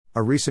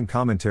A recent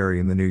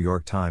commentary in the New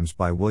York Times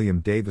by William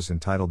Davis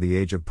entitled The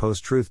Age of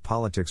Post-Truth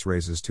Politics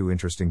raises two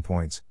interesting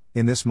points.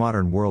 In this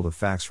modern world of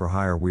facts for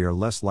hire, we are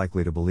less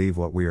likely to believe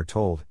what we are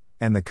told,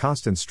 and the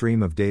constant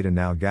stream of data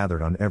now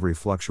gathered on every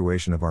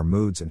fluctuation of our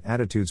moods and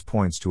attitudes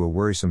points to a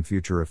worrisome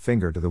future of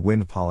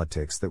finger-to-the-wind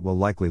politics that will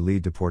likely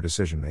lead to poor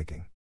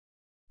decision-making.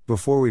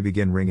 Before we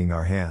begin wringing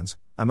our hands,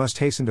 I must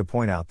hasten to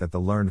point out that the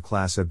learned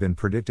class have been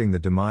predicting the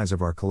demise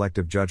of our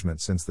collective judgment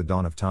since the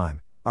dawn of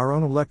time. Our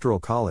own electoral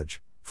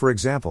college, for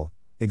example,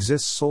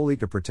 exists solely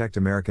to protect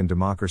American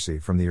democracy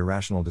from the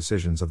irrational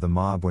decisions of the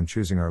mob when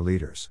choosing our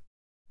leaders.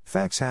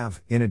 Facts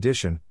have, in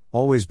addition,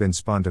 always been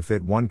spun to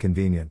fit one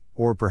convenient,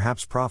 or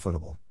perhaps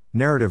profitable,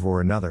 narrative or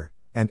another,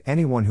 and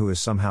anyone who has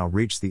somehow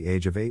reached the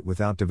age of 8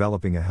 without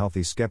developing a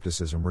healthy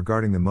skepticism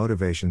regarding the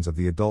motivations of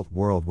the adult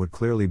world would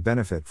clearly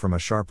benefit from a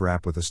sharp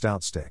rap with a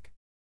stout stick.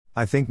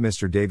 I think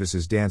Mr. Davis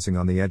is dancing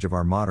on the edge of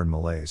our modern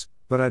malaise,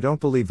 but I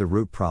don't believe the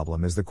root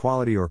problem is the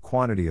quality or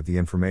quantity of the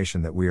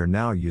information that we are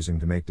now using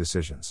to make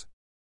decisions.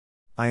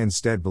 I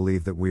instead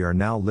believe that we are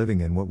now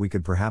living in what we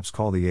could perhaps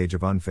call the age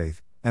of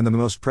unfaith, and the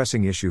most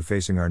pressing issue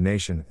facing our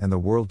nation and the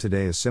world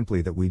today is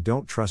simply that we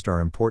don't trust our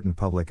important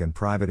public and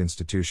private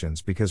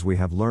institutions because we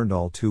have learned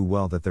all too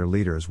well that their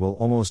leaders will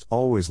almost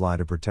always lie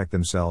to protect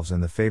themselves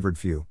and the favored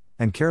few,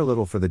 and care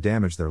little for the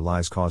damage their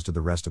lies cause to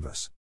the rest of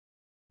us.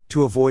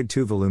 To avoid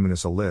too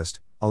voluminous a list,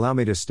 allow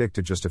me to stick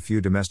to just a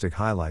few domestic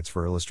highlights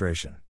for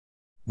illustration.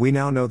 We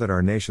now know that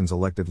our nation's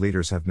elected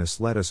leaders have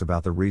misled us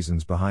about the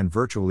reasons behind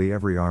virtually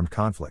every armed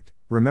conflict.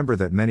 Remember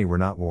that many were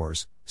not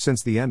wars,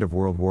 since the end of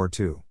World War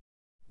II.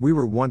 We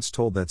were once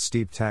told that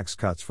steep tax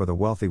cuts for the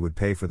wealthy would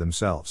pay for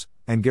themselves,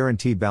 and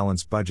guarantee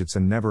balanced budgets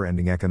and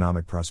never-ending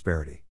economic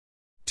prosperity.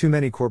 Too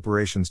many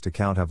corporations to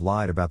count have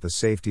lied about the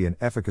safety and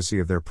efficacy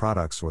of their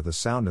products or the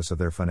soundness of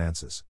their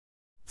finances.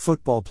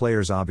 Football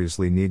players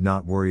obviously need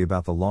not worry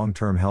about the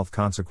long-term health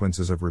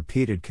consequences of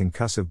repeated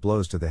concussive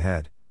blows to the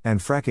head, and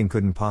fracking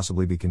couldn't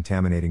possibly be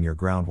contaminating your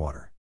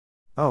groundwater.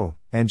 Oh,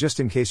 and just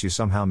in case you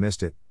somehow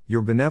missed it,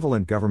 your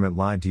benevolent government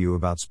lied to you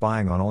about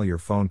spying on all your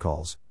phone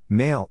calls,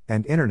 mail,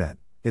 and internet.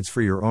 It's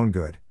for your own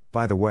good,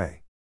 by the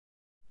way.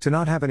 To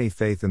not have any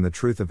faith in the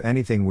truth of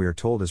anything we are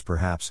told is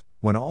perhaps,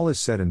 when all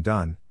is said and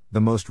done, the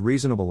most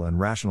reasonable and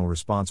rational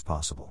response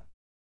possible.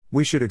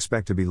 We should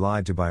expect to be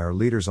lied to by our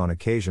leaders on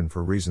occasion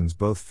for reasons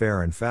both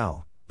fair and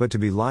foul, but to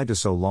be lied to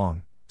so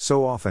long,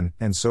 so often,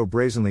 and so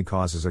brazenly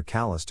causes a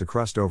callus to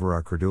crust over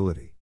our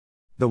credulity.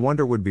 The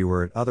wonder would be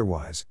were it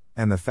otherwise,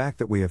 and the fact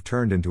that we have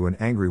turned into an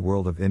angry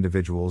world of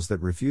individuals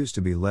that refuse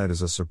to be led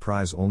is a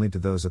surprise only to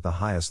those at the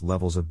highest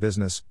levels of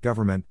business,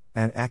 government,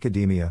 and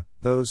academia,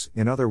 those,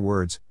 in other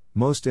words,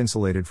 most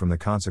insulated from the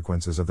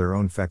consequences of their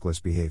own feckless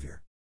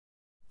behavior.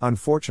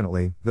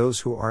 Unfortunately, those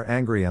who are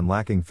angry and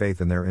lacking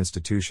faith in their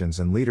institutions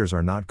and leaders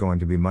are not going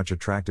to be much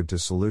attracted to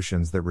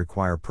solutions that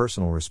require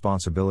personal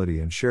responsibility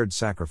and shared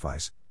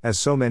sacrifice, as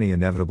so many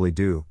inevitably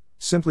do,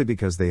 simply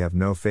because they have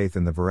no faith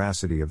in the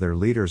veracity of their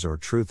leaders or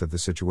truth of the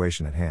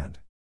situation at hand.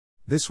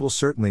 This will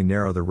certainly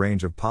narrow the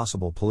range of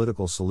possible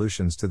political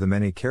solutions to the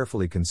many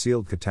carefully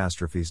concealed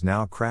catastrophes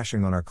now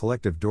crashing on our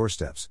collective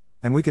doorsteps,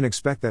 and we can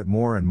expect that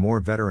more and more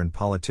veteran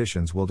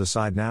politicians will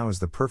decide now is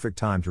the perfect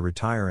time to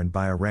retire and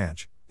buy a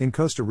ranch in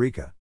Costa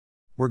Rica.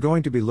 We're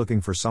going to be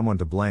looking for someone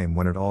to blame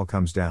when it all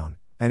comes down,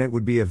 and it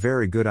would be a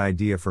very good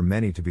idea for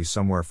many to be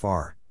somewhere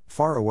far,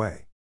 far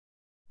away.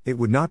 It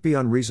would not be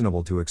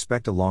unreasonable to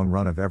expect a long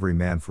run of every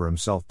man for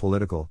himself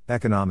political,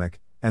 economic,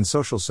 and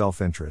social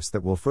self-interest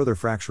that will further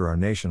fracture our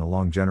nation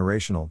along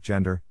generational,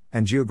 gender,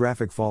 and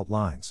geographic fault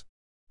lines.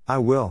 I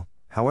will,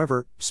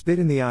 however, spit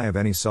in the eye of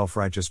any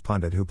self-righteous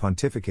pundit who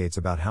pontificates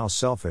about how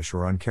selfish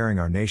or uncaring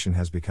our nation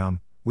has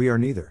become. We are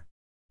neither.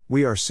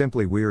 We are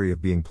simply weary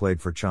of being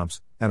played for chumps,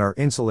 and our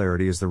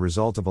insularity is the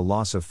result of a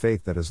loss of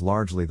faith that is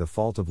largely the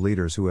fault of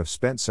leaders who have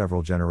spent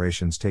several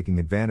generations taking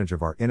advantage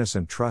of our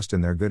innocent trust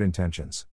in their good intentions.